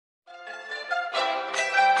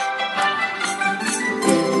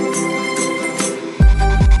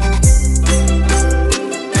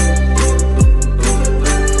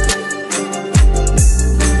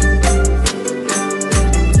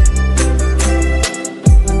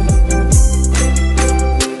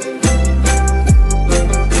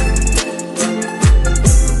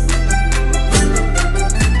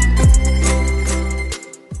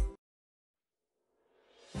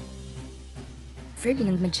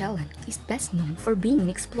Magellan is best known for being an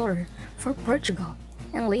explorer for Portugal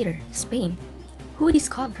and later Spain, who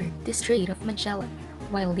discovered the Strait of Magellan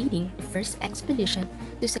while leading the first expedition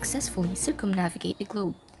to successfully circumnavigate the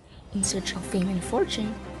globe. In search of fame and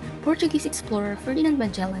fortune, Portuguese explorer Ferdinand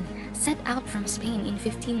Magellan set out from Spain in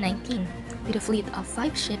 1519 with a fleet of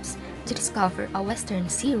 5 ships to discover a western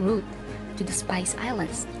sea route to the Spice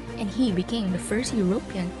Islands, and he became the first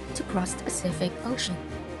European to cross the Pacific Ocean.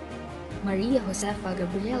 Maria Josefa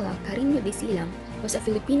Gabriela Carino de Silang was a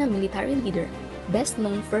Filipina military leader, best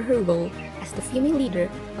known for her role as the female leader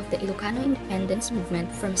of the Ilocano independence movement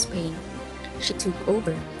from Spain. She took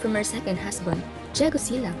over from her second husband, Diego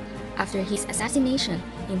Silang, after his assassination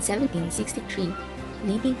in 1763,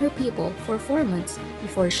 leading her people for 4 months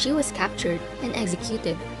before she was captured and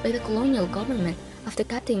executed by the colonial government of the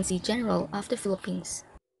Captaincy General of the Philippines.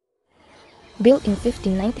 Built in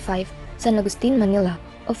 1595, San Agustin, Manila,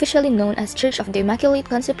 officially known as Church of the Immaculate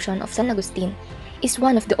Conception of San Agustin, is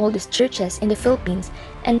one of the oldest churches in the Philippines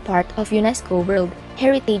and part of UNESCO World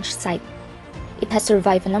Heritage Site. It has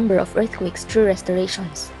survived a number of earthquakes through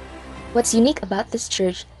restorations. What's unique about this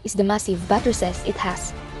church is the massive buttresses it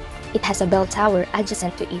has. It has a bell tower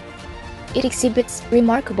adjacent to it. It exhibits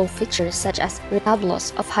remarkable features such as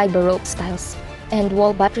retablos of high Baroque styles and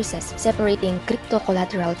wall buttresses separating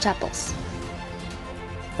crypto-collateral chapels.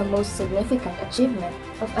 The most significant achievement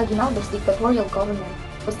of Aguinaldo's dictatorial government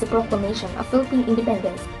was the proclamation of Philippine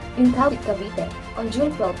independence in Tawit, Cavite on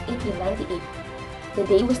June 12, 1898. The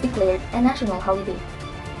day was declared a national holiday.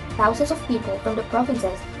 Thousands of people from the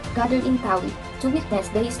provinces gathered in Tawit to witness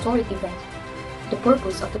the historic event. The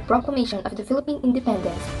purpose of the proclamation of the Philippine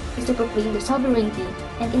independence is to proclaim the sovereignty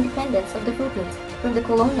and independence of the Philippines from the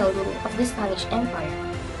colonial rule of the Spanish Empire.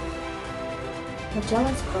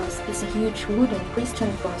 Magellan's Cross is a huge wooden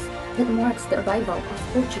Christian cross that marks the arrival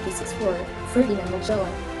of Portuguese explorer Ferdinand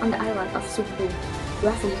Magellan on the island of Cebu,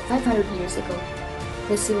 roughly 500 years ago.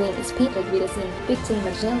 The ceiling is painted with a scene depicting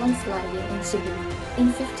Magellan's landing in Cebu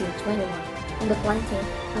in 1521 and the planting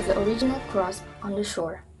of the original cross on the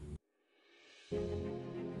shore.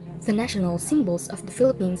 The national symbols of the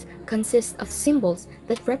Philippines consist of symbols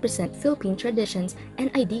that represent Philippine traditions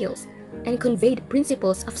and ideals and convey the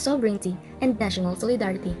principles of sovereignty and national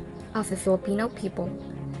solidarity of the Filipino people.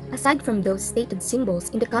 Aside from those stated symbols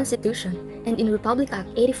in the Constitution and in Republic Act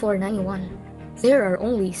 8491, there are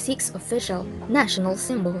only 6 official national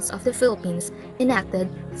symbols of the Philippines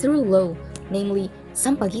enacted through law, namely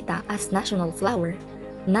Sampaguita as national flower,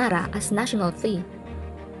 Nara as national tree,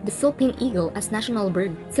 the Philippine eagle as national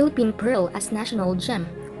bird, Philippine pearl as national gem,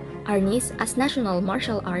 Arnis as national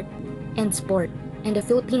martial art and sport, and the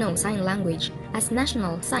Filipino Sign Language as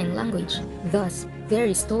national sign language. Thus, there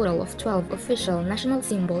is total of 12 official national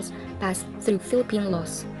symbols passed through Philippine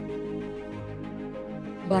laws.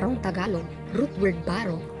 Barong Tagalog, root word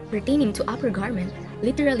baro, pertaining to upper garment,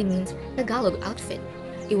 literally means Tagalog outfit.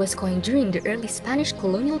 It was coined during the early Spanish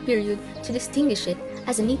colonial period to distinguish it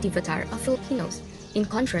as a native attire of Filipinos, in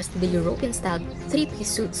contrast to the European-styled three-piece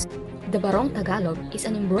suits. The Barong Tagalog is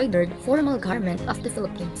an embroidered formal garment of the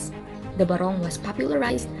Philippines. The barong was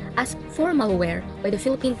popularized as formal wear by the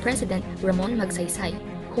Philippine President Ramon Magsaysay,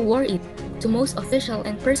 who wore it to most official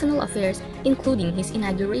and personal affairs, including his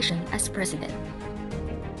inauguration as president.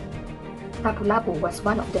 Lapu-Lapu was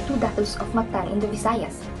one of the 2 datos of Mactan in the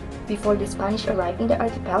Visayas, before the Spanish arrived in the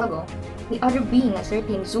archipelago, the other being a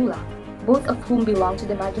certain Zula, both of whom belong to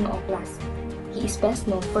the Maginoo class. He is best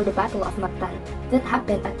known for the Battle of Mactan that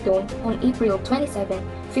happened at dawn on April 27,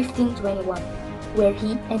 1521. Where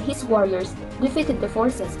he and his warriors defeated the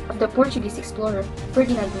forces of the Portuguese explorer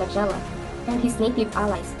Ferdinand Magellan and his native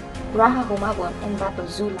allies, Raha Humabon and Bato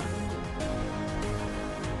Zula.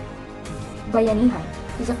 Bayanihan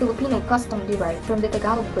is a Filipino custom derived from the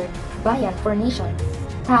Tagalog word bayan for nation,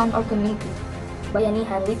 town or community.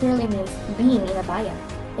 Bayanihan literally means being in a bayan,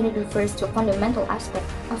 and it refers to a fundamental aspect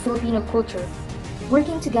of Filipino culture,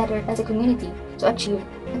 working together as a community to achieve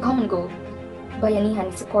a common goal. Bayanihan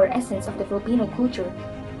is the core essence of the Filipino culture.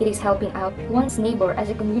 It is helping out one's neighbor as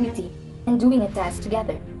a community and doing a task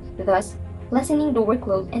together, thus lessening the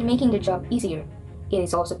workload and making the job easier. It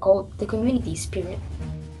is also called the community spirit.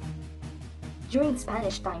 During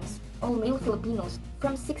Spanish times, all male Filipinos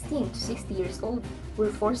from 16 to 60 years old were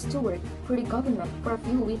forced to work for the government for a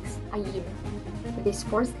few weeks a year. This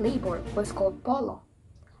forced labor was called polo.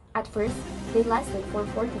 At first, they lasted for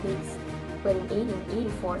 40 days, but in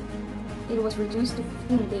 1884, it was reduced to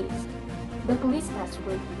 15 days. The police passed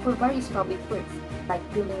work for various public works, like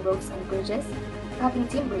building roads and bridges, cutting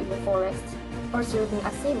timber in the forests, or serving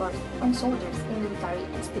as sailors and soldiers in military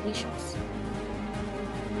expeditions.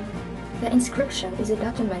 The inscription is a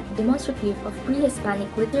document demonstrative of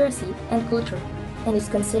pre-Hispanic literacy and culture, and is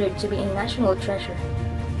considered to be a national treasure.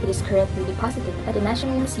 It is currently deposited at the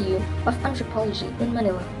National Museum of Anthropology in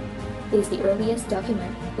Manila. It is the earliest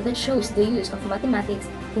document that shows the use of mathematics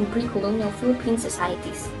in pre-colonial Philippine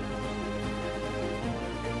societies.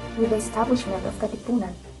 With the establishment of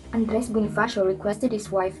Katipunan, Andres Bonifacio requested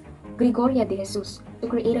his wife, Gregoria de Jesus, to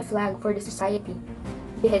create a flag for the society.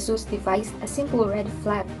 De Jesus devised a simple red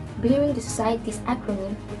flag bearing the society's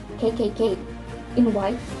acronym KKK in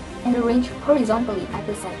white and arranged horizontally at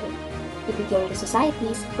the center. It became the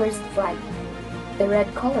society's first flag. The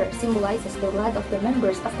red color symbolizes the blood of the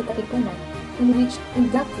members of the Katipunan, in which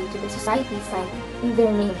inductees to the society signed in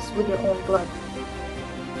their names with their own blood.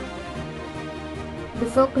 The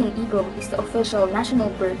Philippine eagle is the official national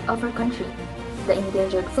bird of our country. The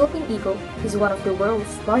endangered Philippine eagle is one of the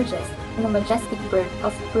world's largest and a majestic bird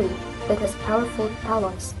of prey that has powerful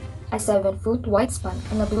talons, a 7-foot wingspan,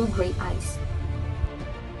 and a blue-gray eyes.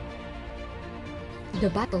 The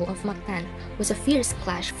Battle of Mactan was a fierce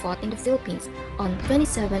clash fought in the Philippines on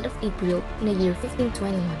 27th of April in the year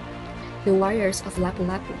 1521. The warriors of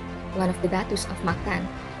Lapu-Lapu, one of the datus of Mactan,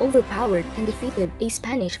 overpowered and defeated a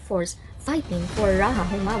Spanish force fighting for Raja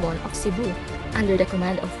Humabon of Cebu under the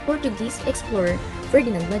command of Portuguese explorer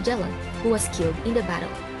Ferdinand Magellan, who was killed in the battle.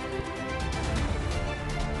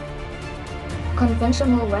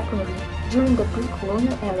 Conventional weaponry during the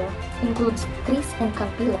pre-colonial era includes tris and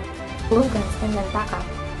campilan, blowguns and lantaka.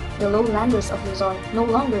 The lowlanders of Luzon no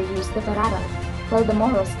longer use the pararan, while the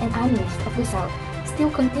Moros and Animis of the south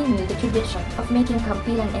still continue the tradition of making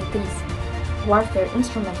campilan and tris. Warfare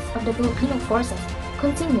instruments of the Filipino forces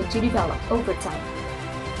continue to develop over time.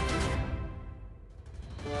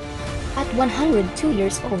 At 102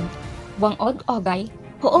 years old, Wangod Ogay,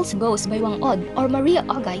 who also goes by Wangod or Maria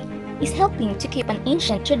Ogay, is helping to keep an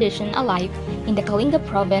ancient tradition alive in the Kalinga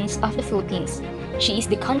province of the Philippines. She is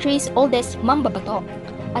the country's oldest mambabato,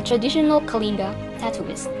 a traditional Kalinga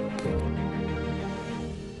tattooist.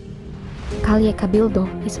 Calle Cabildo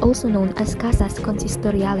is also known as Casas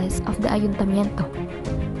Consistoriales of the Ayuntamiento.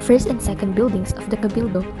 First and second buildings of the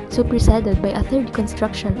Cabildo, superseded by a third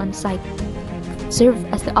construction on site, serve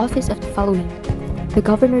as the office of the following: the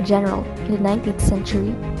Governor General in the 19th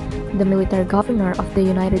century, the Military Governor of the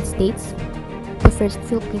United States, the First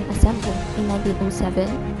Philippine Assembly in 1907,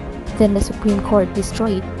 then the Supreme Court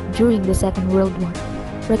destroyed during the Second World War,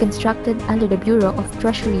 reconstructed under the Bureau of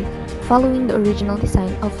Treasury following the original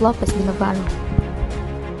design of Lopez de Navarro.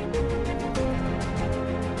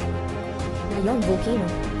 Layong Volcano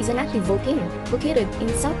is an active volcano located in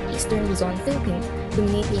southeastern Luzon, Philippines,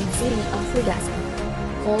 dominating the city of Legazpi.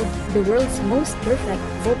 Called the world's most perfect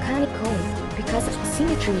volcanic cone because of the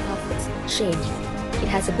symmetry of its shape. It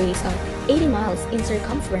has a base of 80 miles in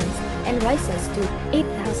circumference and rises to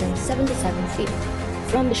 8,077 feet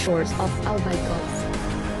from the shores of Albay Gulf.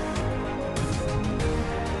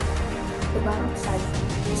 The barong sari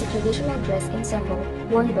is a traditional dress and symbol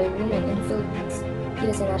worn by women in the Philippines. It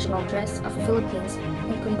is a national dress of the Philippines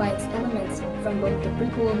and combines elements from both the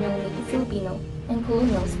pre-colonial native Filipino and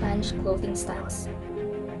colonial Spanish clothing styles.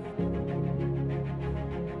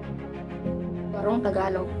 Barong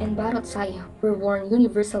Tagalog and Barot Saya were worn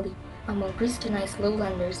universally among Christianized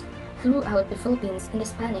lowlanders throughout the Philippines in the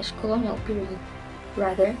Spanish colonial period.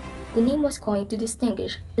 Rather, the name was coined to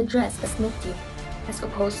distinguish the dress as native, as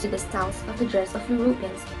opposed to the styles of the dress of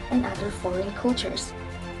Europeans and other foreign cultures.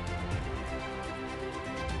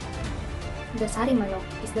 The sari manok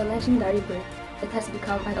is the legendary bird that has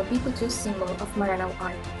become an ubiquitous symbol of Maranao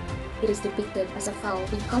art. It is depicted as a fowl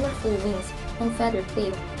with colorful wings and feathered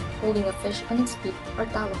tail, holding a fish on its beak or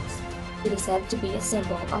talons. It is said to be a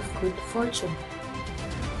symbol of good fortune.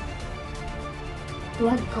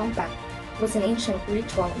 Blood compact was an ancient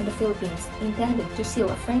ritual in the Philippines intended to seal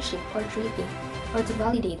a friendship or treaty, or to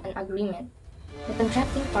validate an agreement. The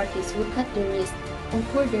contracting parties would cut their wrist and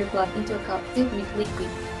pour their blood into a cup filled with liquid,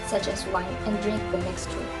 such as wine, and drink the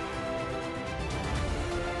mixture.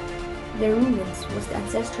 The ruins was the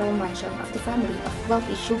ancestral mansion of the family of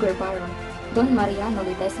wealthy sugar baron Don Mariano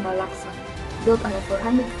Ledesma Lacson, built on a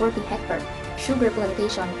 440-hectare sugar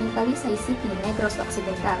plantation in Talisay City, Negros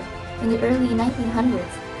Occidental in the early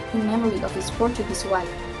 1900s in memory of his Portuguese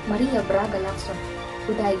wife, Maria Braga Lacson,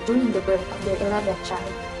 who died during the birth of their 11th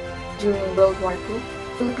child. During World War II,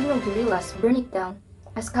 Filipino guerrillas burned it down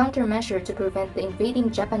as countermeasure to prevent the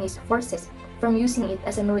invading Japanese forces from using it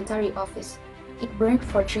as a military office. It burned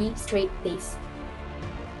for 3 straight days.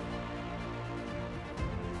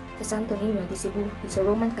 The Santo Niño de Cebu is a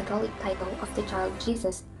Roman Catholic title of the child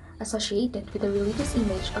Jesus, associated with the religious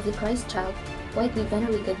image of the Christ child, widely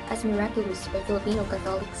venerated as miraculous by Filipino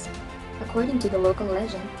Catholics. According to the local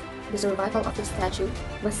legend, the survival of the statue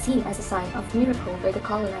was seen as a sign of miracle by the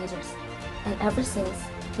colonizers, and ever since,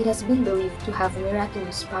 it has been believed to have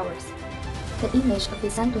miraculous powers. The image of the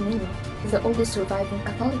Santo Niño is the oldest surviving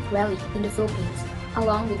Catholic relic in the Philippines,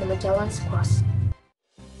 along with the Magellan's Cross.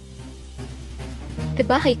 The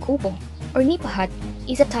Bahay Kubo, or Nipa hut,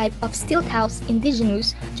 is a type of stilt house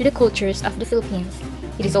indigenous to the cultures of the Philippines.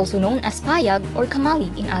 It is also known as payag or kamali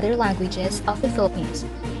in other languages of the Philippines.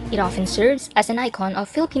 It often serves as an icon of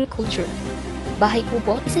Philippine culture. Bahay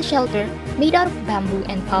Kubo is a shelter made out of bamboo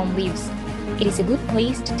and palm leaves. It is a good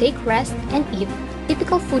place to take rest and eat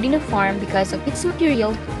typical food in a farm because of its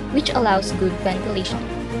material, which allows good ventilation.